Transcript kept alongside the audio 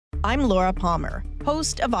I'm Laura Palmer,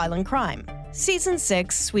 host of Island Crime. Season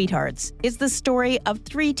 6, Sweethearts, is the story of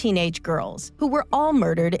 3 teenage girls who were all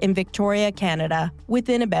murdered in Victoria, Canada,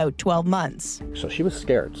 within about 12 months. So she was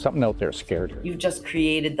scared. Something out there scared her. You've just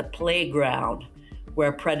created the playground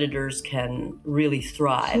where predators can really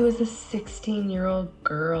thrive. She was a 16-year-old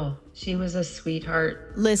girl. She was a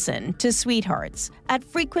sweetheart. Listen to Sweethearts at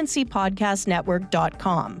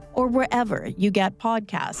frequencypodcastnetwork.com or wherever you get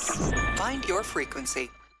podcasts. Find your frequency.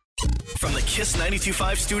 From the Kiss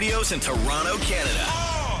 92.5 studios in Toronto, Canada.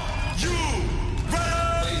 Are you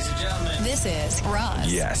ready? Ladies and gentlemen. This is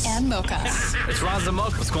Roz Yes. and Mocha. It's Roz and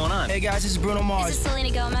Mocha. What's going on? Hey guys, this is Bruno Mars. This is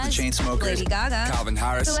Selena Gomez. The Chainsmokers. Lady Gaga. Calvin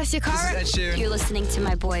Harris. Celestia Cara. This is Ed Sheeran. You're listening to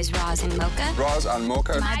my boys Roz and Mocha. Roz and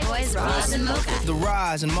Mocha. My boys Roz and Mocha. The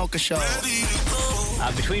Roz and Mocha Show.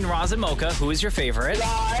 Between Roz and Mocha, who is your favorite?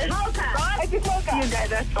 Roz. Mocha. Roz. It's Mocha. You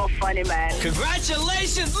guys are so funny, man.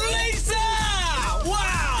 Congratulations, Lisa!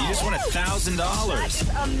 Wow! You just won $1,000. That's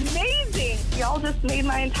amazing. Y'all just made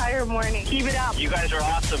my entire morning. Keep it up. You guys are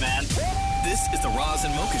awesome, man. This is the Roz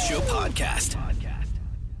and Mocha Show podcast.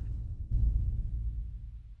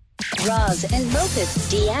 Roz and Mocha's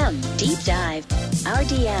DM Deep Dive. Our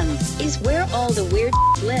DM is where all the weird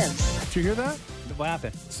lives. Did you hear that? What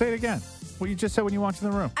happened? Say it again. What you just said when you walked in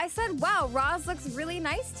the room. I said, wow, Roz looks really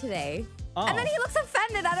nice today. Oh. And then he looks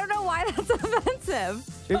offended. I don't know why that's offensive.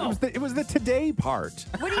 It was the today part.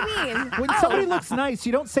 What do you mean? When somebody looks nice,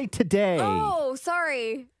 you don't say today. Oh,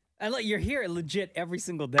 sorry. And like you're here legit every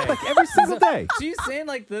single day. Like every single day. So you saying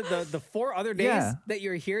like the 4 other days that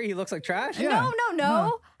you're here, he looks like trash? Yeah.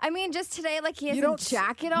 No. I mean, just today, like he has a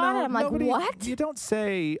jacket on. And I'm like, what? You don't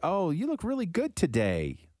say, oh, you look really good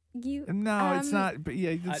today. No, it's not. But yeah,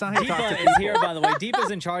 it's not how you talk to Deepa people. is here, by the way.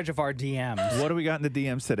 Deepa's in charge of our DMs. What do we got in the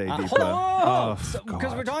DMs today, Deepa? Hold on. Oh,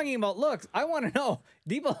 Because we're talking about looks. I want to know.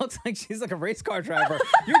 Deepa looks like she's like a race car driver.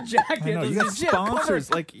 Your jacket I know, is you got legit sponsors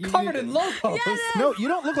covered in logos. No, you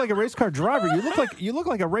don't look like a race car driver. You look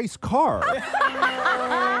like a race car.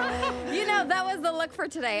 You know, that was the look for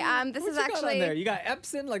today. This is actually. There? You got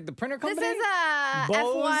Epson, like the printer company? This is a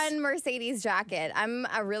Bose? F1 Mercedes jacket. I'm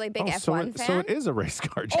a really big F1 fan. So it is a race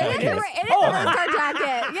car jacket. It is a race car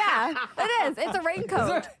jacket. Yeah, it is. It's a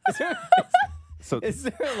raincoat. Is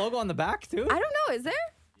there a logo on the back, too? I don't know. Is there?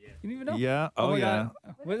 You don't even know? Yeah. Oh, yeah.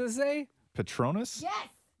 God. What does it say? Patronus? Yes.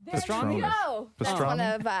 Pastrami? There you go. That's one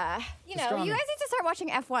of, Pastrami. you guys need to start watching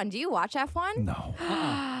F1. Do you watch F1? No.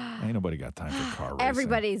 Ain't nobody got time for car racing.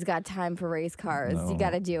 Everybody's got time for race cars. No. You got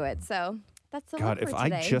to do it. So that's the God, look if for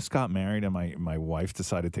today. I just got married and my wife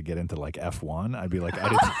decided to get into like F1, I'd be like, I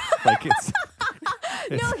didn't, like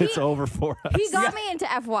it's over for us. He got me into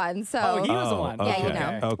F1, so. Oh, he was the one. Yeah, okay. you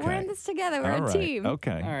know. Okay. We're in this together. We're All a right. team.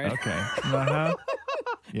 Okay. All right. Okay. Uh-huh.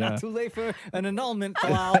 Yeah. Not too late for an annulment.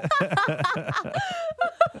 Wow.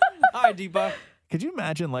 All right, Deepa. Could you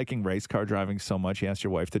imagine liking race car driving so much you asked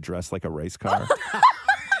your wife to dress like a race car?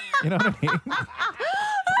 You know what I mean?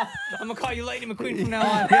 I'm going to call you Lightning McQueen from now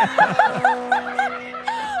on.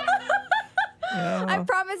 I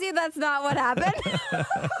promise you that's not what happened.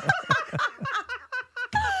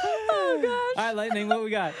 Oh, gosh. All right, Lightning, what we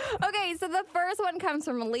got? Okay, so the first one comes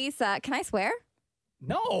from Lisa. Can I swear?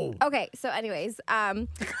 No. Okay, so anyways,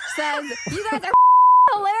 says, you guys are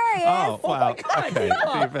hilarious. Oh, wow. my God, Okay.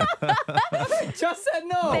 Just said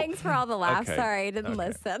no. Thanks for all the laughs. Okay. Sorry, I didn't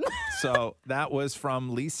listen. So that was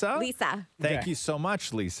from Lisa. Lisa. Thank you so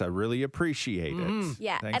much, Lisa. Really appreciate it.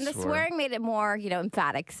 Yeah, Thanks and the for- swearing made it more,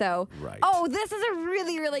 emphatic. So, Right. oh, this is a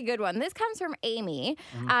really, really good one. This comes from Amy.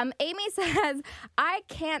 Amy says, I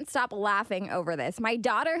can't stop laughing over this. My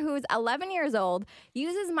daughter, who's 11 years old,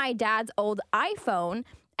 uses my dad's old iPhone,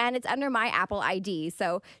 and it's under my Apple ID.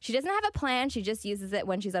 So she doesn't have a plan. She just uses it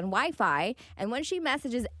when she's on Wi-Fi. And when she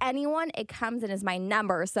messages anyone, it comes in as my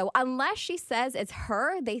number. So unless she says it's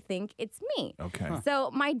her, they think it's me. Okay. So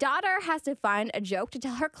my daughter has to find a joke to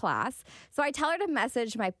tell her class. So I tell her to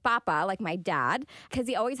message my papa, like my dad, because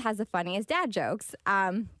he always has the funniest dad jokes.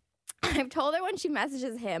 I've told her when she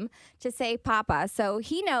messages him to say papa, so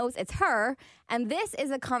he knows it's her. And this is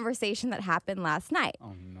a conversation that happened last night.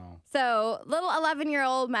 Oh, no. So little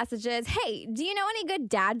 11-year-old messages, hey, do you know any good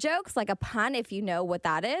dad jokes? Like a pun, if you know what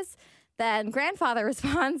that is. Then grandfather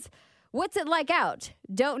responds, what's it like out?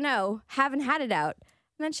 Don't know. Haven't had it out.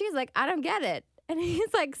 And then she's like, I don't get it. And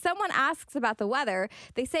he's like, someone asks about the weather.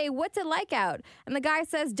 They say, what's it like out? And the guy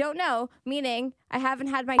says, don't know, meaning I haven't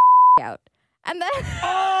had my out. And then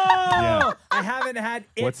I haven't had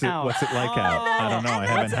it out. What's it like out? I don't know. I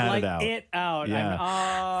haven't had it out. It out. Yeah.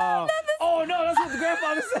 Oh no, that's what the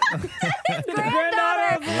grandfather said. the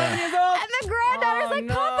granddaughter is 11 years old. And the granddaughter's like,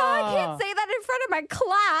 Papa, I can't say that in front of my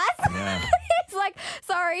class. Yeah. He's like,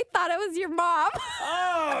 sorry, thought it was your mom.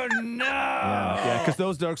 Oh, no. Yeah, because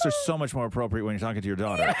those jokes are so much more appropriate when you're talking to your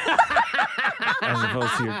daughter. as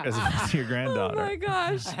opposed to your granddaughter. Oh, my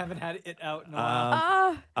gosh. I haven't had it out in a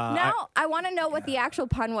while. Now, I want to know what the actual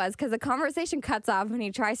pun was because the conversation cuts off and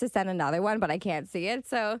he tries to send another one, but I can't see it.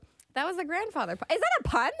 So that was the grandfather pun. Is that a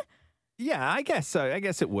pun? Yeah, I guess so. I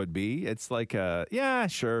guess it would be. It's like, yeah,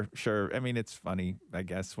 sure. I mean, it's funny, I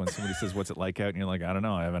guess, when somebody says, what's it like out? And you're like, I don't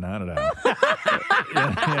know. I haven't had it out.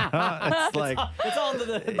 It's like, it's all the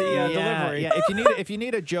delivery. Yeah, if you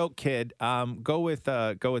need a joke, kid, go with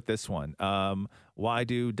this one. Why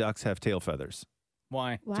do ducks have tail feathers?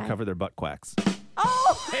 Why? To cover their butt quacks.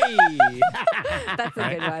 Oh, hey, that's a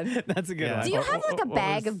good one. That's a good one. Do you have like a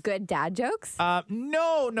bag of good dad jokes?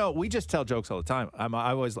 No. We just tell jokes all the time.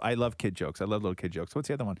 I love kid jokes. I love little kid jokes. What's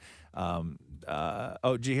the other one?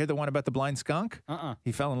 Did you hear the one about the blind skunk?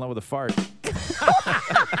 He fell in love with a fart.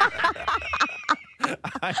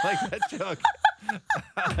 I like that joke.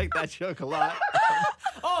 I like that joke a lot.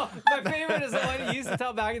 Oh, my favorite is the one you used to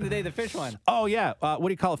tell back in the day, the fish one. Oh, yeah. What do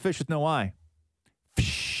you call a fish with no eye?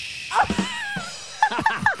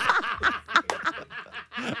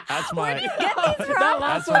 That's my. Where did you get these from? That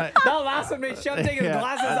last one made Chef take his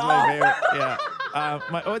glasses that's off. My favorite. Yeah.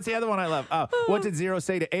 What's the other one I love? What did 0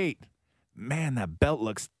 say to 8? Man, that belt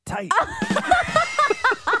looks tight.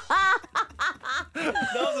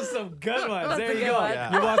 Those are some good ones. That's there a you good go. one.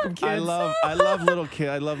 Yeah. You're welcome, kids. I love little kid.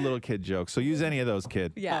 I love little kid jokes. So use any of those,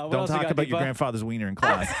 kid. Yeah. What Don't else you talk got, about your Deepa? grandfather's wiener in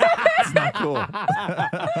class. It's not cool.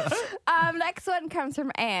 Next one comes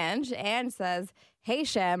from Ange. Ange says, "Hey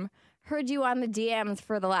Shem, heard you on the DMs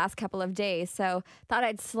for the last couple of days, so thought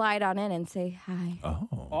I'd slide on in and say hi."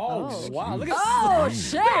 Oh, wow. Look at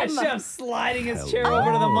Shem. Chef sliding his chair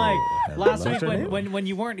over to the mic. Last week Hello. when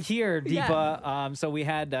you weren't here, Deepa, so we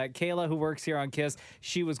had Kayla who works here on KISS.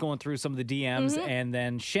 She was going through some of the DMs, and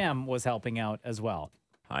then Shem was helping out as well.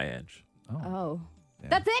 Hi, Ange. Oh. Yeah.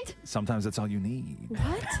 That's it? Sometimes that's all you need.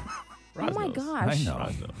 What? Oh my knows. gosh. I know.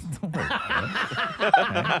 Don't worry about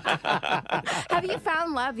it. Have you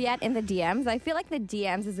found love yet in the DMs? I feel like the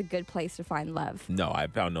DMs is a good place to find love. No, I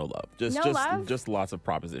found no love. Just lots of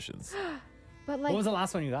propositions. But like, What was the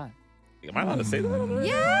last one you got? Am I allowed to say that?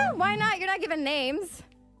 yeah, why not? You're not giving names.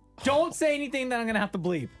 Don't say anything that I'm going to have to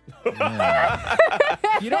bleep.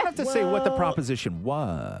 You don't have to say what the proposition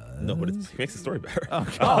was. No, but it makes the story better.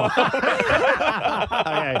 Okay,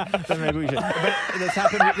 then maybe we should. But this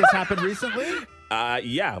happened recently?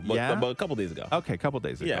 Yeah, but a couple days ago. Okay, a couple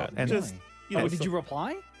days ago. Yeah, And just Did you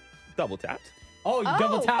reply? double tapped? Oh, you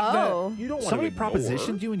double tapped You don't want somebody to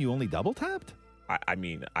propositioned you and you only double tapped? I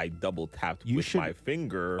mean, I double tapped You with should- my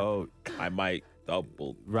finger. Oh, I might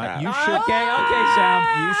double right. tap. You should. Okay,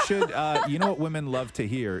 Sam. You should. You know what women love to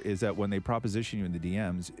hear is that when they proposition you in the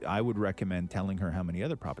DMs, I would recommend telling her how many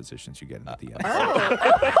other propositions you get in the DMs.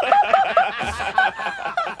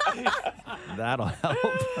 That'll help.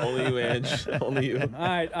 Only you, Ange. Only you. All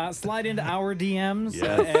right, slide into our DMs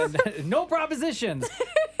Yes. and no propositions.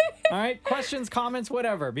 All right, questions, comments,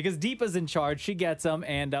 whatever, because Deepa's in charge. She gets them,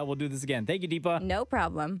 and we'll do this again. Thank you, Deepa. No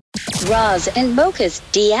problem. Roz and Mocha's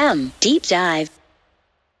DM Deep Dive.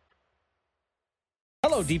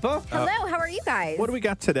 Hello, Deepa. Hello, how are you guys? What do we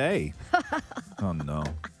got today? Oh no.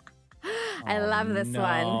 I love this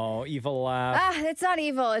one. Oh, evil laugh. It's not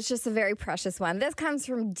evil. It's just a very precious one. This comes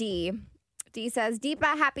from D. D says,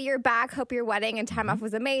 Deepa, happy you're back. Hope your wedding and time off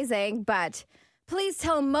was amazing. But please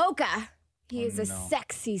tell Mocha he is a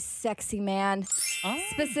sexy, sexy man.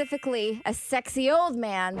 Specifically, a sexy old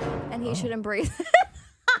man. And he should embrace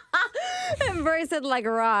embrace it like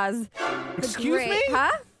Roz. Excuse me?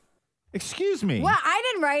 Huh? Excuse me. Well, I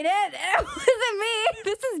didn't write it. It wasn't me.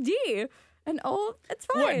 This is D. An old, it's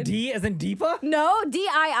fine. What, D as in Deepa? No,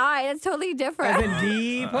 D-I-I. That's totally different. As in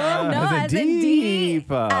Deepa? No, as as in D.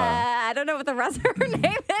 Deepa. I don't know what the rest of her name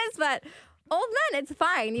is, but old men, it's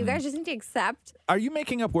fine. You guys just need to accept. Are you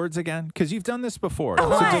making up words again? Because you've done this before.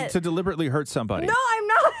 What? To deliberately hurt somebody. No, I'm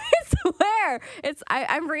not. I swear.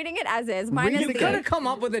 I'm reading it as is. Mine is You could have come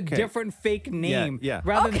up with a different fake name. Yeah.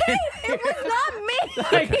 Rather Okay, it was not me.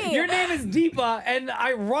 Like, your name is Deepa, and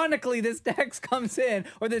ironically, this text comes in,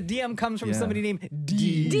 or the DM comes from somebody named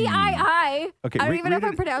D. D-I-I. Okay, I don't even know if read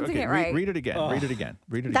I'm pronouncing it right. Read it again. Read it again.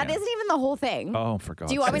 Read it That again. isn't even the whole thing. Oh, for God's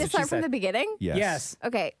Do you want me to sake. start from the beginning? Yes. Yes.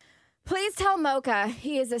 Okay. Please tell Mocha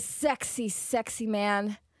he is a sexy, sexy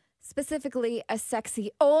man. Specifically, a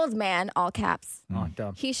sexy old man, all caps. Oh,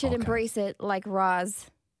 dumb. He should embrace it like Roz.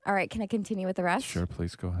 All right, can I continue with the rest? Sure,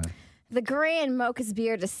 please go ahead. The gray in Mocha's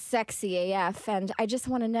beard is sexy AF, and I just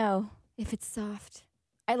want to know if it's soft.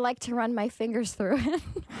 I like to run my fingers through it,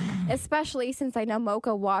 especially since I know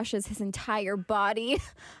Mocha washes his entire body.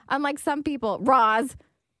 Unlike some people. Roz,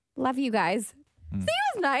 love you guys. See,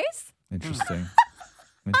 it was nice. Interesting.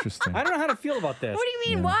 Interesting. I don't know how to feel about this. What do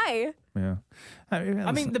you mean? Why? Yeah.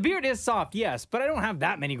 I mean, the beard is soft, yes, but I don't have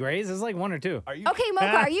that many grays. It's like 1 or 2. Okay,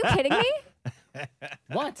 Mocha, are you kidding me?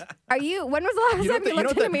 What? Are you? When was the last time you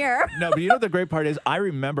looked in the mirror? No, but you know what the great part is? I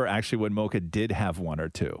remember actually when Mocha did have 1 or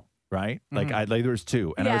 2. Right? Like there was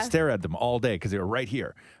 2 and I would stare at them all day because they were right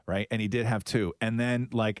here. Right. And he did have 2. And then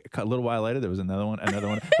like a little while later, there was another one.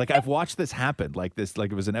 Like I've watched this happen like this,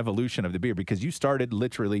 like it was an evolution of the beard because you started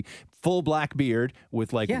literally full black beard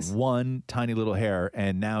with like 1 tiny little hair.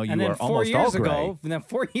 And now you are almost all gray. And then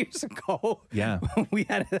 4 years ago, yeah, we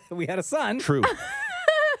had a son. True.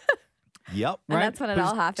 Yep. And that's when it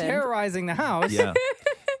all happened. Terrorizing the house. Yeah.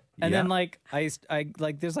 And then like I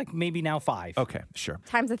like there's like maybe now 5. Okay, sure.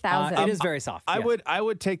 Times 1,000. It is very soft. I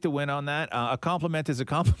would take the win on that. A compliment is a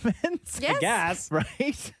compliment. Yes. I guess.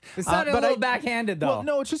 Right? It sounded a little backhanded though. Well,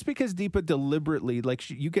 no, it's just because Deepa deliberately, like,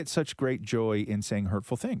 you get such great joy in saying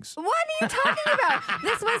hurtful things. What are you talking about?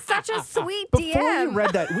 This was such a sweet DM. Before you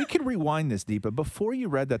read that, we can rewind this, Deepa. Before you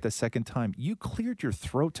read that the second time, you cleared your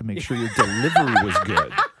throat to make sure your delivery was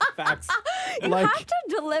good. Facts. You have to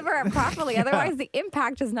deliver it properly, otherwise the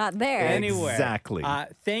impact is not there. Anyway, exactly.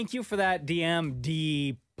 Thank you for that, DM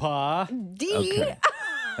Deepa. D. Okay.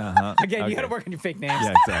 Again, you got to work on your fake names.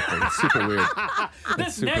 Yeah, exactly. It's super weird.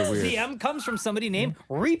 This next DM comes from somebody named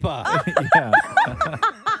Reepa. Yeah.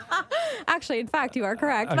 Actually, in fact, you are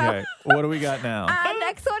correct. Okay, what do we got now?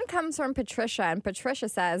 Next one comes from Patricia, and Patricia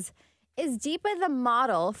says, is Deepa the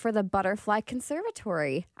model for the Butterfly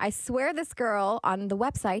Conservatory? I swear this girl on the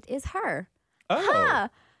website is her. Oh. Huh.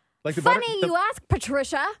 Like the Funny you ask,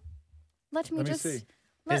 Patricia. Let me see.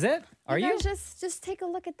 Is it? Are you? guys just take a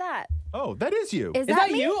look at that. Oh, that is you. Is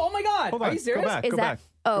that me? you? Oh my God. Hold Are on. you serious? Go back. Is Go that? back.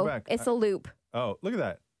 Oh, Go back. it's a loop. Oh, look at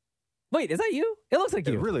that. Wait, is that you? It looks like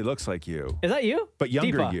It you. really looks like you. Is that you? But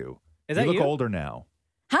younger Deepa. you. Is that you? Look you? older now.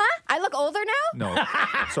 Huh? I look older now? No,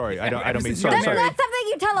 sorry, I don't mean. That's Sorry, That's sorry. not something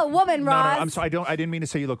you tell a woman, No, Roz. I'm sorry. I didn't mean to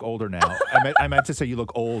say you look older now. I meant to say you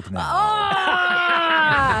look old now.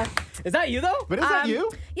 Ah! Is that you though? But is that you?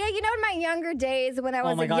 Yeah, you know, in my younger days when I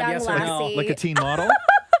was my a God, young yes or no? lassie. Like a teen model?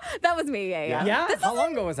 That was me, yeah. Yeah? How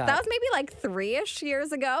long ago was that? That was maybe like 3-ish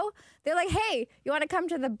years ago. They're like, hey, you want to come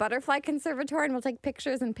to the Butterfly Conservatory and we'll take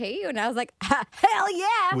pictures and pay you? And I was like, hell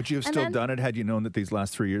yeah. Would you have And still then, done it had you known that these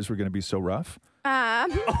last 3 years were going to be so rough? You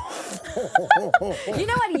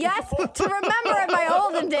know what? Yes, to remember in my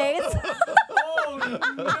olden days. Oh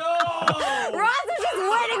no! Roz is just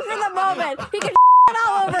waiting for the moment. He can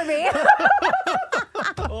all over me.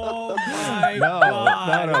 Oh my No,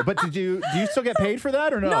 God. no. But do you still get paid for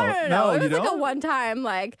that or no? No. It you was like don't? a one-time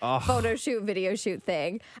Ugh. photo shoot, video shoot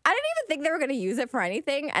thing. I didn't even think they were going to use it for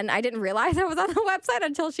anything, and I didn't realize I was on the website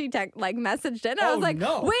until she messaged in. I was like,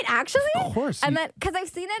 no. wait, actually? Of course. And then, because I've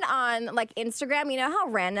seen it on like Instagram, you know how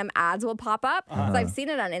random ads will pop up? So I've seen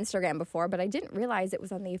it on Instagram before, but I didn't realize it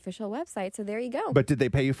was on the official website. So there you go. But did they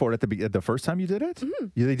pay you for it at the first time you did it? Mm-hmm.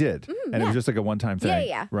 Yeah, they did. Mm-hmm, and it was just like a one-time thing.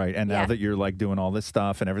 Yeah. Right. And now that you're like doing all this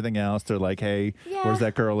stuff and everything else, they're like, hey, where's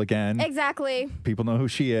that girl again? Exactly. People know who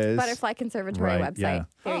she is. Butterfly Conservatory Right, website. yeah.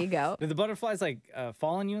 There you go. Did the butterflies like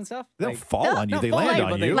fall on you and stuff? They don't Like, fall on you. not They fall land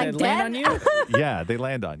but on they you. land on you? Yeah, they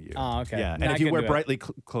land on you. Oh, okay. Yeah, No, and I if you couldn't wear do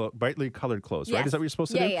it. brightly colored clothes, right? Yes. Is that what you're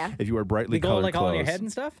supposed to do? Yeah. If you wear brightly They go colored like clothes, all on your head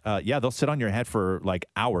and stuff? Yeah, they'll sit on your head for like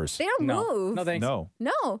hours. They don't move. No, thanks. No,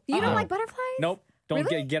 No. You don't like butterflies? Nope. Don't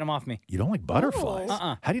Really? get them off me. you don't like butterflies.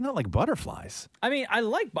 Uh-uh. How do you not like butterflies? I mean, I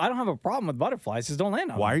don't have a problem with butterflies. Just don't land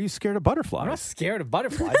on Why me. are you scared of butterflies? I'm not scared of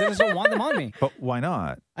butterflies. I just don't want them on me. But why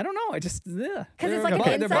not? I don't know. I just Because it's like an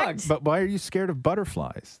they're insect. bugs. But why are you scared of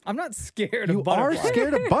butterflies? I'm not scared You of butterflies. are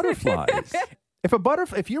scared of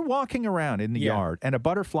butterflies. If you're walking around in the yard and a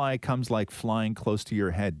butterfly comes like flying close to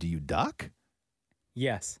your head, do you duck?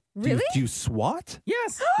 Yes. Really? Do you swat?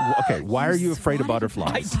 Yes. Okay, why are you afraid of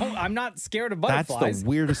butterflies? I'm not scared of That's butterflies. the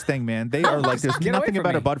weirdest thing, man. They are like, there's Get away nothing from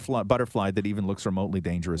about me. a butterfly that even looks remotely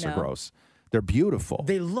dangerous or No. gross. They're beautiful.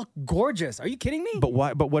 They look gorgeous. Are you kidding me? But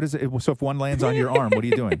why? But what is it? So if one lands on your arm, what are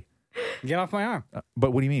you doing? Get off my arm.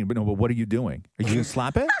 But what do you mean? But what are you doing? Are you going to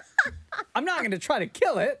slap it? I'm not going to try to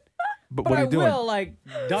kill it. But But what are I you doing? will like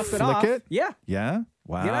dust Flick it off. it? Yeah. Yeah?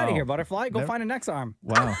 Wow. Get out of here, butterfly. Go Never- find a next arm.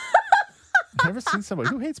 Wow. I've never seen somebody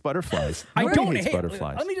who hates butterflies. I Nobody don't hates hate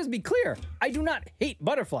butterflies. Let me just be clear. I do not hate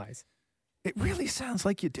butterflies. It really sounds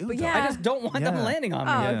like you do. But though. yeah. I just don't want them landing on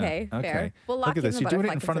me. Oh, okay, fair. We'll lock Look at you this. in You the do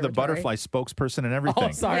it in front of the butterfly spokesperson and everything.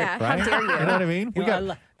 Oh, sorry. Yeah, right? how dare you? You know what I mean? You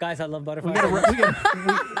know, guys, I love butterflies.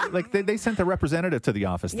 Like they sent the representative to the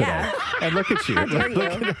office today. Yeah. And look at you. How dare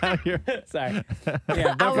Look you? at how you're. Sorry.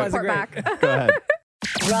 Yeah, I'll butterflies are report great. back. Go ahead.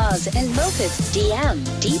 Roz and Mocha's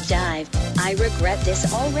DM Deep Dive. I regret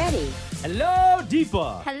this already. Hello,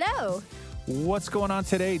 Deepa. Hello. What's going on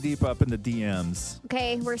today, Deep Up in the DMs?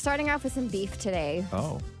 Okay, we're starting off with some beef today.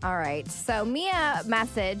 Oh. All right. So Mia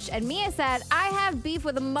messaged, and Mia said, I have beef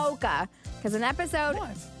with a Mocha. Because in episode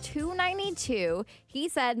 292, he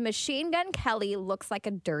said Machine Gun Kelly looks like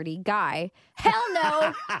a dirty guy. Hell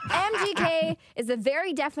no. MGK is the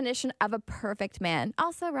very definition of a perfect man.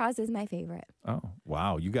 Also, Roz is my favorite. Oh,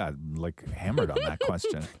 wow. You got like hammered on that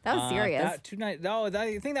question. That was serious. I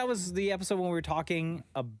think that was the episode when we were talking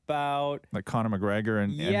about Like Conor McGregor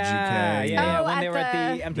and MGK. Yeah, when they were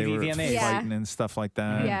at the They MTV were VMAs. fighting and stuff like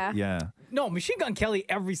that. Yeah. No, Machine Gun Kelly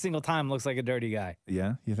every single time looks like a dirty guy.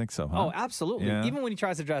 Yeah, you think so, huh? Oh, absolutely. Yeah. Even when he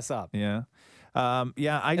tries to dress up. Yeah.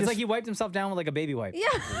 It's like he wiped himself down with like a baby wipe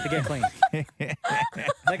to get clean.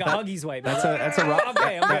 Like a Huggies wipe. That's a rock.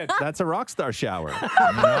 Okay, I'm good. That's a rock star shower.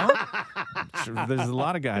 You know? There's a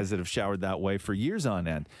lot of guys that have showered that way for years on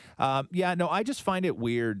end. I just find it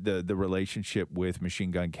weird the relationship with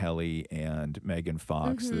Machine Gun Kelly and Megan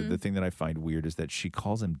Fox. Mm-hmm. The thing that I find weird is that she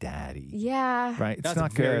calls him daddy. Yeah. Right. It's That's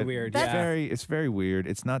not very good. weird. It's Yeah. it's very weird.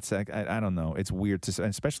 It's not I don't know. It's weird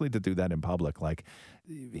especially to do that in public. Like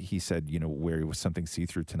he said, where it was something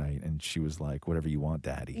see-through tonight, and she was like, "Whatever you want,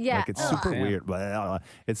 daddy." Yeah. Like it's super weird. Blah.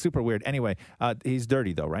 It's super weird. Anyway, he's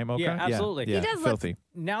dirty though, right, Mocha? Yeah, absolutely. Yeah. He does look- filthy.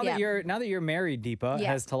 Now that you're married, Deepa,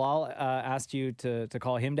 Yeah. has Talal asked you to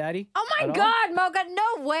call him daddy? Oh my at all? God, Mocha,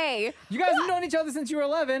 no way. You guys have known each other since you were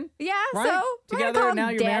 11. Yeah, Right? so we're Together, gonna call and now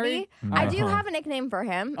him you're Daddy. married? I do Uh-huh. have a nickname for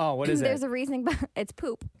him. Oh, what is it? There's a reasoning, but it's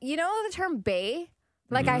poop. You know the term bae?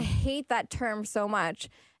 Like, I hate that term so much.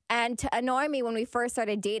 And to annoy me when we first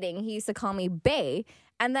started dating, he used to call me bae.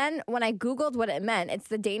 And then when I Googled what it meant, it's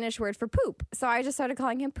the Danish word for poop. So I just started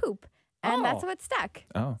calling him poop. And that's Oh. how it stuck.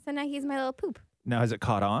 Oh. So now he's my little poop. Now has it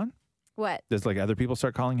caught on? What? Does like other people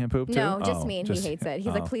start calling him poop too? No, just Oh, me, and just- he hates it. He's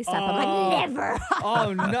oh. like, please stop. I'm like, never.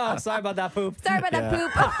 Oh, no. Sorry about that poop. Sorry about that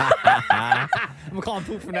poop. I'm going to call him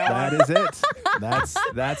poop from now on. That is it.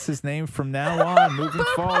 That's his name from now on, moving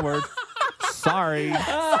forward. Sorry. I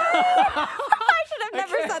should have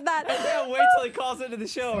never said that. I can't wait till he calls into the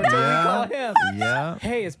show or till we call him. Yeah.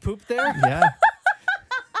 Hey, is poop there? Yeah.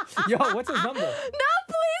 Yo, what's his number? No,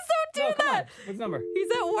 please don't do No, come on. that. What's his number?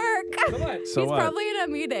 He's at work. Come on. So He's what? probably in a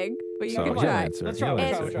meeting, but you So can he'll try. answer. Let's try, He'll let's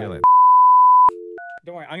try, answer. let's try. He'll answer.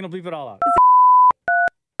 Don't worry. I'm going to bleep it all out.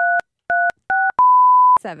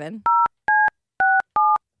 7.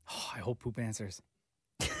 Oh, I hope poop answers.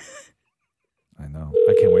 I know.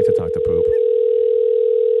 I can't wait to talk to poop.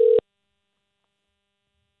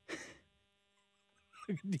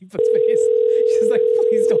 Look at Deepa's face. She's like,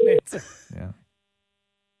 please don't answer. Yeah.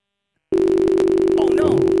 Oh, no.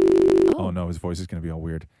 Oh no, his voice is going to be all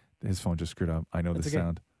weird. His phone just screwed up. I know That's the okay.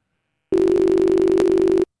 sound.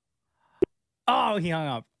 Oh, he hung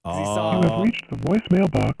up. 'Cause he Oh. saw You have reached the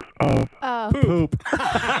voicemail box of Oh. Poop.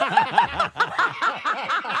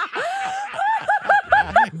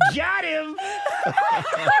 Got him.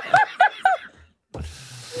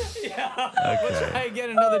 Yeah. We'll Okay. try again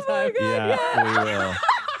another time. Yeah, we will.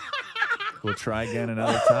 We'll try again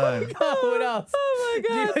another time. What else? Oh my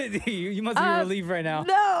God. You must be relieved right now.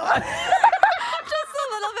 No. Just a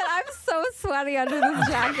little bit. I'm so sweaty under this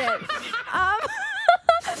jacket.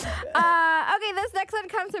 Okay, this next one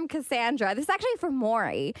comes from Cassandra. This is actually from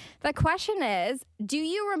Maury. The question is, do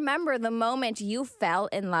you remember the moment you fell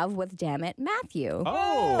in love with Dammit Matthew?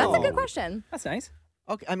 Oh. That's a good question. That's nice.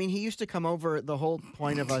 Okay, I mean, he used to come over. The whole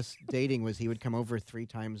point of us dating was he would come over 3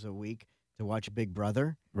 times a week to watch Big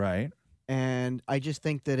Brother. Right. And I just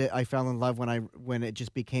think that I fell in love when it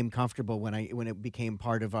just became comfortable, when it became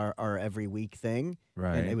part of our every week thing.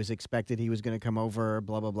 Right. And it was expected he was going to come over,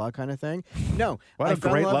 blah, blah, blah kind of thing. No. What I a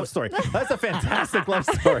fell in great love with- story. That's a fantastic love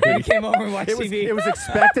story. He came over and watched It was, TV. it was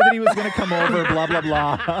expected that he was going to come over, blah, blah,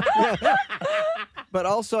 blah. But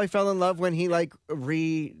also I fell in love when he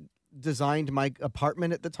redesigned my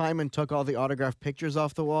apartment at the time and took all the autographed pictures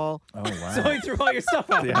off the wall. Oh, wow. So he threw all your stuff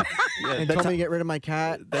out. Yeah. And That told me ti- to get rid of my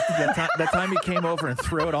cat. that time he came over and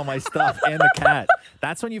threw out all my stuff and the cat.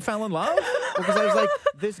 That's when you fell in love? Because I was like,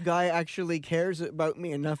 this guy actually cares about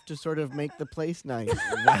me enough to sort of make the place nice.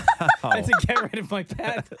 And to get rid of my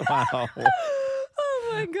pet. Wow.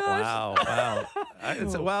 Oh my gosh. Wow. Wow.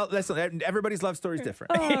 Well, listen, everybody's love story is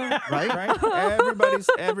different. Right?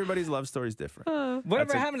 Everybody's love story is different.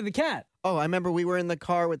 Whatever happened to the cat? Oh, I remember we were in the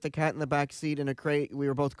car with the cat in the back seat in a crate. We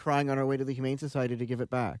were both crying on our way to the Humane Society to give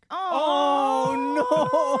it back.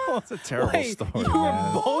 Oh no! It's a terrible story. You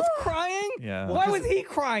were both crying? Yeah. Why was he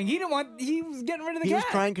crying? He was getting rid of the He cat.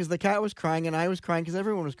 was crying because the cat was crying, and I was crying because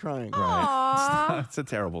everyone was crying. Right. It's a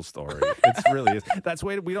terrible story. It really is. That's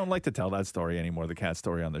why we don't like to tell that story anymore, the cat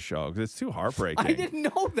story on the show, because it's too heartbreaking. I didn't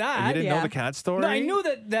know that. You didn't know the cat story? No, I knew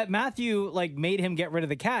that Matthew like made him get rid of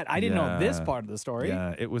the cat. I didn't know this part of the story.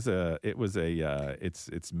 Yeah, it's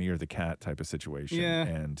me or the cat type of situation. Yeah.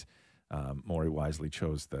 And Maury wisely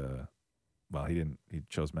chose he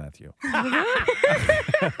chose Matthew. Yeah,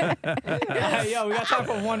 we got time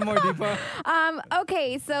for one more, Deepa.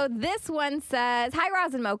 Okay, so this one says, "Hi,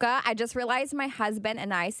 Roz and Mocha. I just realized my husband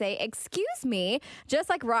and I say, 'excuse me,' just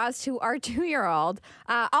like Roz to our 2-year-old.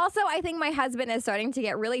 Also, I think my husband is starting to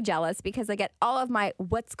get really jealous because I get all of my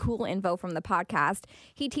what's cool info from the podcast.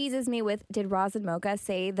 He teases me with, 'Did Roz and Mocha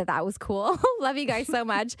say that was cool?' Love you guys so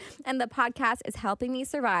much. And the podcast is helping me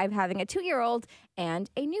survive having a 2-year-old and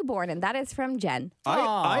a newborn." And that is from Jen.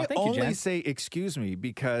 I thank you, only Jen. say excuse me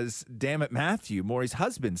because, damn it, Matthew, Maury's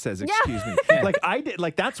husband, says excuse me. Like I did,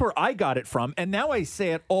 like that's where I got it from, and now I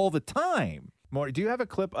say it all the time. Maury, do you have a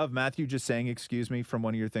clip of Matthew just saying excuse me from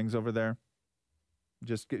one of your things over there?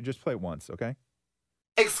 Just play it once, okay?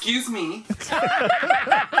 Excuse me. Very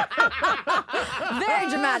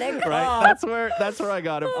dramatic. Right. That's where I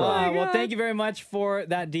got it from. Well, thank you very much for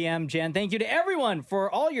that DM, Jen. Thank you to everyone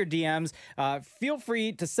for all your DMs. Feel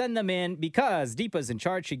free to send them in because Deepa's in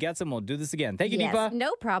charge. She gets them. We'll do this again. Thank you, Yes, Deepa.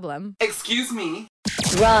 no problem. Excuse me.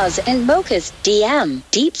 Roz and Mocha's DM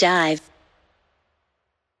Deep Dive.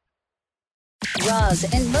 Roz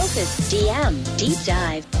and Mocha's DM Deep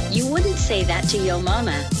Dive. You wouldn't say that to your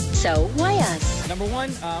mama, so why us? Number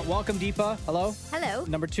one, welcome, Deepa. Hello. Hello.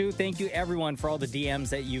 Number two, thank you, everyone, for all the DMs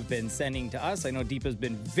that you've been sending to us. I know Deepa's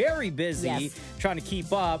been very busy Yes. trying to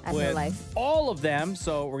keep up That's her with life. all of them,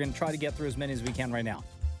 so we're going to try to get through as many as we can right now.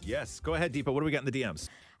 Yes. Go ahead, Deepa. What do we got in the DMs?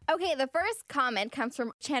 Okay, the first comment comes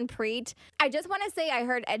from Chanpreet. "I just want to say I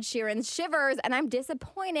heard Ed Sheeran's Shivers, and I'm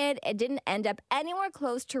disappointed it didn't end up anywhere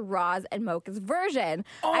close to Roz and Mocha's version.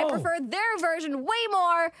 I prefer their version way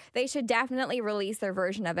more. They should definitely release their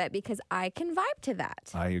version of it because I can vibe to that."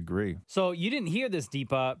 I agree. So you didn't hear this,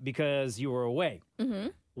 Deepa, because you were away. Mm-hmm.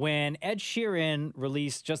 When Ed Sheeran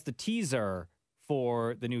released just the teaser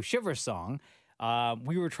for the new Shiver song, Roz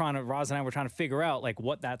and I were trying to figure out like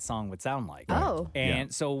what that song would sound like. Oh.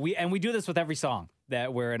 And so we do this with every song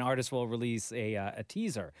where an artist will release a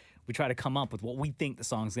teaser. We try to come up with what we think the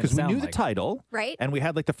song's going to Because we sound knew like. the title, Right. And we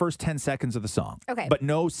had like the first 10 seconds of the song. Okay. But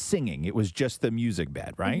no singing. It was just the music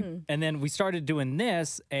bed, right? Mm-hmm. And then we started doing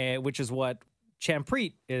this, which is what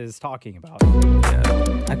Champreet is talking about.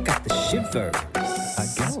 I got the shivers. I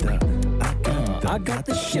got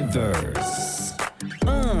the shivers.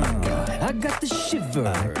 I got the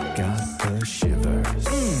shivers. I got the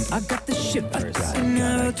shivers. I got the shivers.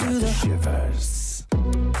 I got the shivers.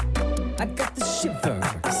 I got the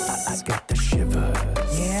shivers. I got the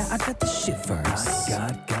shivers. Yeah, I got the shivers.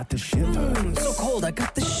 I got the shivers. So cold, I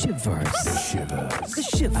got the shivers. The shivers. The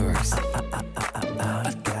shivers. I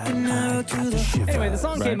got the shivers. Anyway, the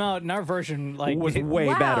song came out, and our version was way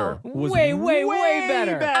Wow. better. Was way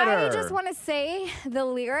better. I just want to say the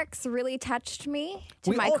lyrics really touched me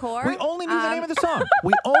to my core. We only knew the name of the song.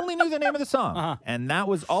 We only knew the name of the song. And that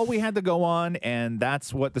was all we had to go on, and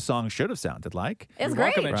that's what the song should have sounded like. It's You're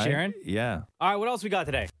welcome, great. Ed Sheeran. Yeah. All right, what else we got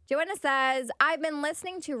today? Joanna says, "I've been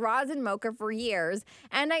listening to Roz and Mocha for years,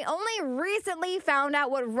 and I only recently found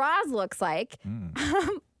out what Roz looks like. Is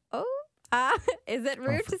it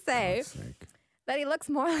rude to say that he looks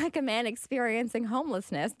more like a man experiencing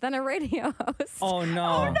homelessness than a radio host? Oh, no.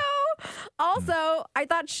 Oh, no. Also, I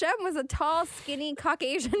thought Shem was a tall, skinny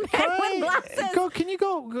Caucasian man with glasses. Can you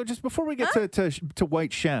go just before we get to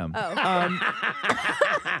White Shem? Oh.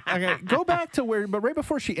 Okay, go back to but right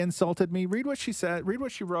before she insulted me, read what she said. Read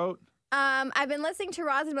what she wrote. I've been listening to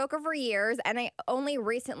Roz and Mocha for years, and I only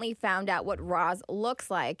recently found out what Roz looks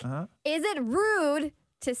like. Is it rude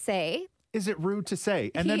to say? Is it rude to say?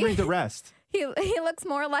 And then read the rest. He looks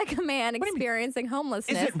more like a man experiencing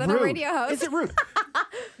homelessness than rude? a radio host. Is it rude?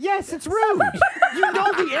 Yes, it's rude. You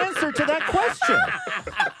know the answer to that question.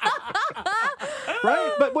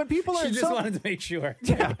 Right? But when people are She just wanted to make sure.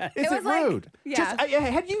 Yeah. Is it rude? yeah.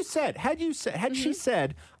 Had she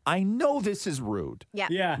said, I know this is rude. Yeah.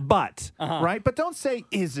 Yeah. But, right? But don't say,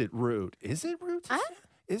 is it rude? Is it rude to say?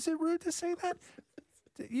 Is it rude to say that?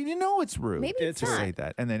 You know it's rude Maybe it's to not. say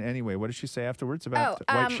that. And then anyway, what did she say afterwards about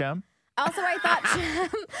White Shem? Also,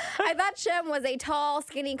 I thought Shem was a tall,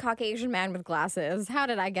 skinny Caucasian man with glasses. How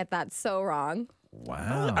did I get that so wrong?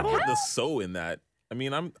 Wow. I don't like the "so" in that. I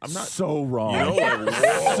mean, I'm not so wrong. You know, like,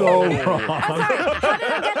 so wrong. I'm sorry. How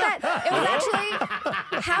did I get that? It was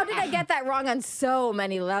actually. How did I get that wrong on so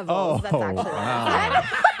many levels? That's actually what I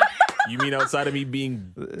said. You mean outside of me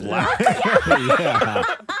being black?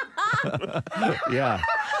 Yeah.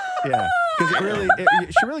 Because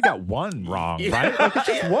she really got one wrong, right? Like, it's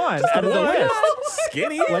just one out of the list.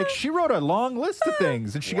 Skinny. Like, she wrote a long list of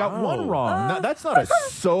things, and she got one wrong. No, that's not a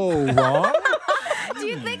so wrong. Do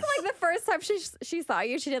you think like the first time she saw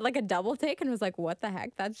you, she did like a double take and was like, "What the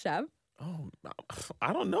heck? That's Shem." Oh,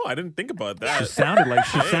 I don't know. I didn't think about that. She sounded like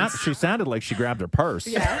she sounded like she grabbed her purse.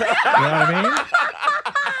 Yeah. You know what I mean?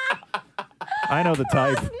 I know the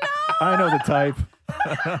type. I know the type.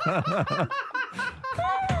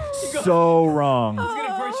 So wrong. I was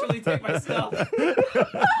gonna virtually take myself.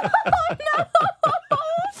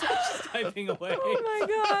 Just typing away. Oh my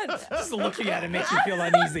god! Just looking at it makes you feel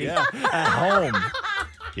uneasy. Yeah. At home.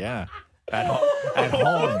 Yeah. At home.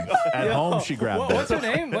 At home, she grabbed it. What's her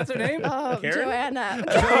name? Oh, Joanna.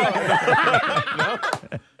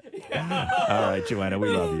 All right, Joanna, we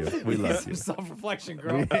love you. We love you. Some self-reflection,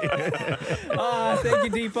 girl. Thank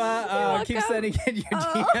you, Deepa. Keep sending in your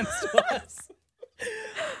DMs to us.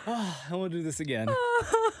 And we'll do this again.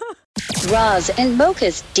 Roz and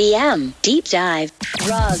Mocha's DM Deep Dive.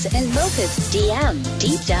 Roz and Mocha's DM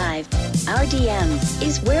Deep Dive. Our DM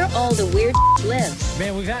is where all the weird lives.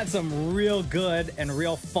 Man, we've had some real good and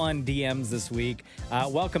real fun DMs this week.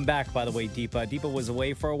 Welcome back, by the way, Deepa. Deepa was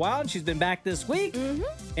away for a while, and she's been back this week. Mm-hmm.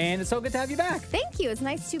 And it's so good to have you back. Thank you. It's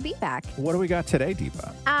nice to be back. What do we got today,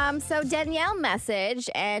 Deepa? So Danielle messaged,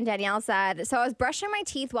 and Danielle said, so I was brushing my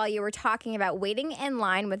teeth while you were talking about waiting in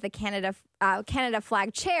line with the Canada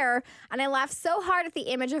flag chair, and I laughed so hard at the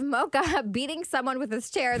image of Mocha beating someone with his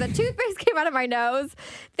chair that toothpaste came out of my nose.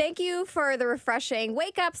 Thank you for the refreshing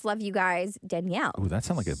wake-ups. Love you guys, Danielle. Ooh, that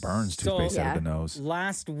sounds like it burns toothpaste out of the nose.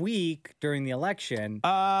 Last week during the election,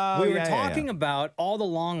 we were talking about all the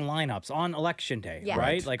long lineups on election day,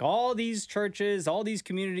 right? Like all these churches, all these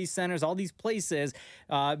community centers, all these places,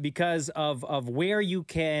 because of where you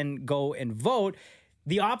can go and vote,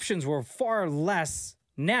 the options were far less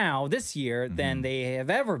now this year than they have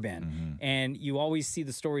ever been. And you always see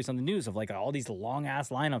the stories on the news of like all these long ass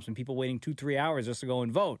lineups and people waiting 2-3 hours just to go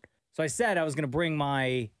and vote. So I said I was going to bring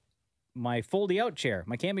my foldy out chair,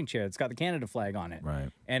 my camping chair that's got the Canada flag on it. Right.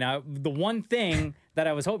 And the one thing that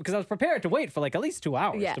I was hoping, because I was prepared to wait for like at least 2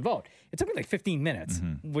 hours to vote. It took me like 15 minutes,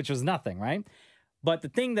 which was nothing, right? But the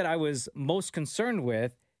thing that I was most concerned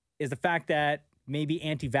with is the fact that maybe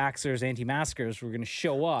anti-vaxxers, anti-maskers were going to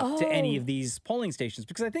show up to any of these polling stations,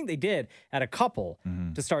 because I think they did at a couple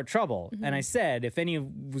to start trouble. And I said, if any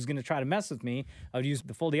was going to try to mess with me, I would use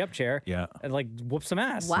the foldy up chair and like whoop some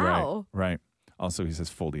ass. Wow. Right. Also, he says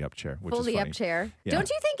foldy up chair, which is Foldy funny. up chair. Yeah. Don't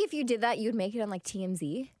you think if you did that, you'd make it on like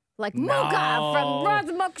TMZ? Like Mocha from Roz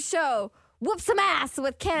and Mocha Show. Whoop some ass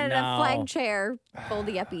with Canada flag chair.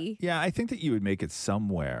 Foldy uppy. Yeah, I think that you would make it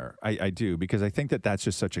somewhere. I do, because I think that that's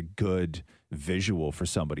just such a good visual for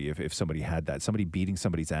somebody. If somebody had that, somebody beating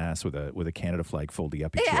somebody's ass with a Canada flag foldy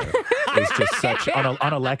uppy chair is just such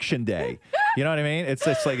on election day. You know what I mean? It's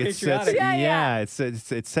like it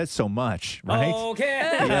says so much, right? Okay.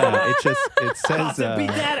 Yeah, it says beat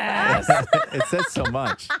that ass. It says so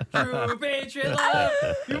much. True patriot love.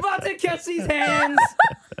 You're about to catch these hands.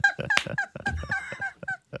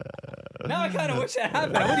 Now I kind of wish that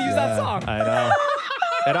happened. I would have used that song. I know.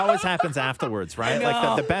 It always happens afterwards, right?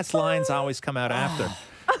 Like the best lines always come out after.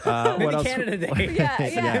 Maybe what else? Canada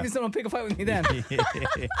Day. Maybe someone pick a fight with me then.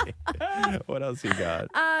 What else you got?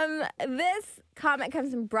 This comment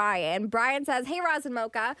comes from Brian. Brian says, hey, Roz and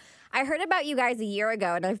Mocha. I heard about you guys a year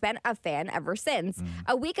ago, and I've been a fan ever since.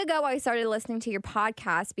 A week ago, I started listening to your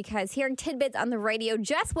podcast because hearing tidbits on the radio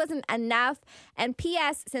just wasn't enough. And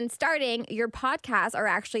P.S., since starting, your podcasts are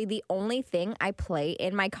actually the only thing I play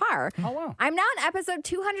in my car. Oh, wow. I'm now on episode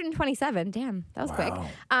 227. Damn, that was quick.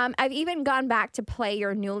 I've even gone back to play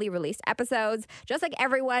your newly released episodes. Just like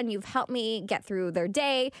everyone, you've helped me get through their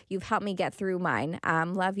day. You've helped me get through mine.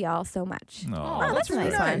 Love y'all so much. Oh, that's really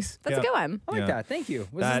nice. That's a good one. I like that. Thank you.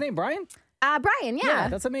 What's his name? Brian? Brian, yeah.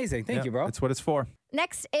 That's amazing. Thank you, bro. That's what it's for.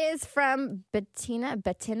 Next is from Bettina,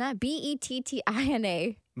 Bettina. Bettina,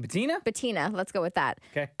 let's go with that.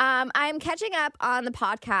 Okay. I'm catching up on the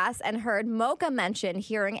podcast and heard Mocha mention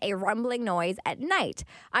hearing a rumbling noise at night.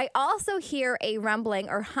 I also hear a rumbling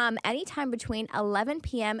or hum anytime between 11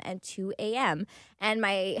 p.m. and 2 a.m. and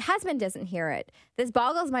my husband doesn't hear it. This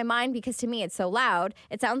boggles my mind because to me it's so loud.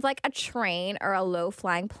 It sounds like a train or a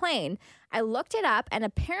low-flying plane. I looked it up, and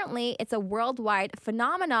apparently it's a worldwide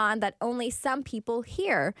phenomenon that only some people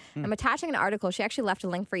hear. I'm attaching an article. She actually left a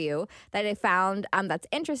link for you that I found that's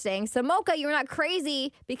interesting. So, Mocha, you're not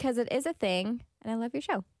crazy because it is a thing, and I love your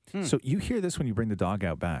show. So you hear this when you bring the dog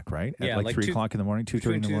out back, right? At like 3 o'clock in the morning,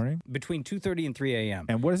 2:30 in the morning? Between 2:30 and 3 a.m.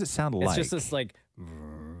 And what does it sound like? It's just this like...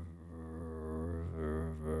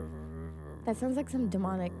 That sounds like some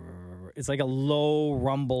demonic... It's like a low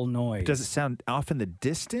rumble noise. Does it sound off in the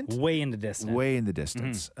distance? Way in the distance. Way in the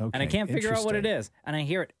distance. Okay. And I can't figure out what it is. And I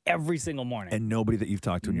hear it every single morning. And nobody that you've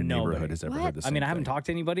talked to in your neighborhood has ever heard this. I mean, I haven't talked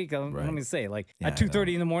to anybody. Let me say, like at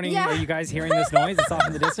 2:30 in the morning, are you guys hearing this noise? It's off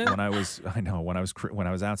in the distance. When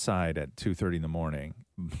I was outside at 2:30 in the morning.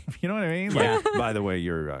 You know what I mean? Yeah. Like, by the way,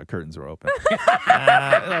 your curtains are open.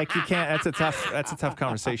 Like you can't. That's a tough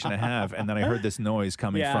conversation to have. And then I heard this noise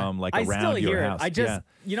coming from like around I still your hear house. It. I just,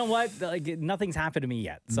 you know what? Like nothing's happened to me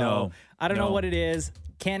yet. So I don't know what it is.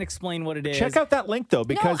 Can't explain what it is. Check out that link though,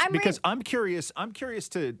 because I'm curious. I'm curious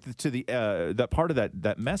to the that part of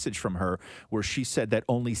that message from her where she said that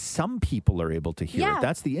only some people are able to hear it.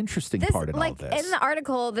 That's the interesting part in all this. In the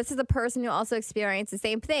article, this is a person who also experienced the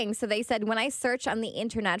same thing. So they said, when I searched on the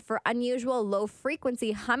internet for unusual low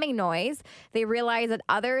frequency humming noise, they realized that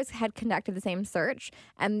others had conducted the same search,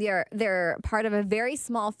 and they're part of a very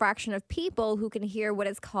small fraction of people who can hear what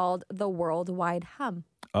is called the worldwide hum.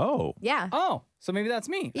 Oh. Yeah. Oh, so maybe that's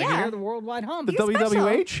me. Yeah. I can hear the worldwide hum. The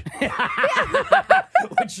WWH?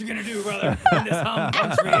 What you gonna do, brother? When this hum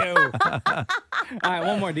comes for you. All right,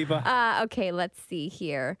 one more, Deepa. Okay, let's see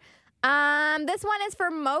here. This one is for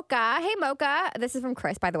Mocha. Hey, Mocha. This is from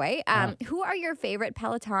Chris, by the way. Who are your favorite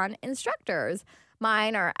Peloton instructors?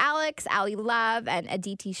 Mine are Alex, Ali Love, and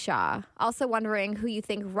Aditi Shah. Also wondering who you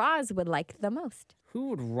think Roz would like the most. Who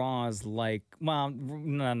would Roz like? Well,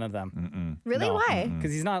 none of them. Really? No. Why?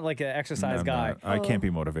 Because he's not like an exercise guy. I can't be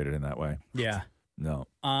motivated in that way. Yeah. No.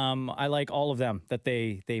 I like all of them that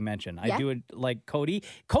they mention. Yeah. I do it like Cody.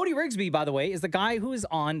 Cody Rigsby, by the way, is the guy who is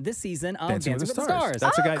on this season of Dancing with the Stars.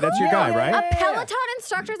 That's a guy. That's your guy, right? A Peloton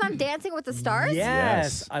instructor's on Dancing with the Stars?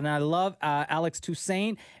 Yes. And I love Alex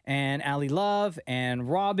Toussaint and Ali Love, and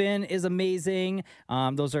Robin is amazing.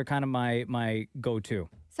 Those are kind of my go-to.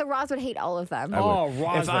 So Roz would hate all of them. Oh,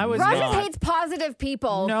 Roz. Roz just hates positive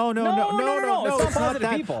people. No. It's not positive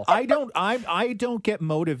that. people. I don't get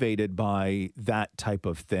motivated by that type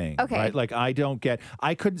of thing. Okay. Right? Like I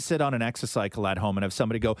couldn't sit on an exercycle at home and have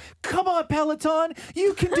somebody go, "Come on, Peloton,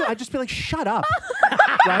 you can do it." I'd just be like, "Shut up."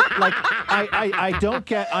 Right? Like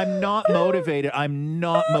I'm not motivated. I'm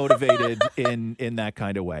not motivated in that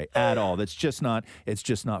kind of way at all. It's just not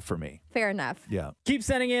for me. Fair enough. Yeah. Keep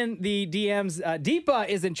sending in the DMs. Deepa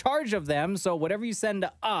is in charge of them, so whatever you send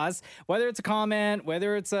to us, whether it's a comment,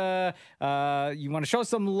 whether it's you want to show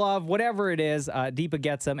some love, whatever it is, Deepa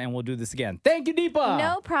gets them, and we'll do this again. Thank you, Deepa.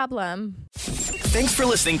 No problem. Thanks for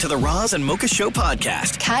listening to the Roz and Mocha Show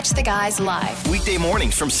podcast. Catch the guys live Weekday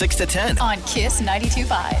mornings from 6 to 10 on Kiss 92.5.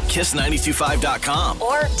 KISS925.com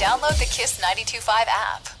Or download the Kiss 92.5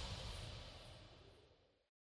 app.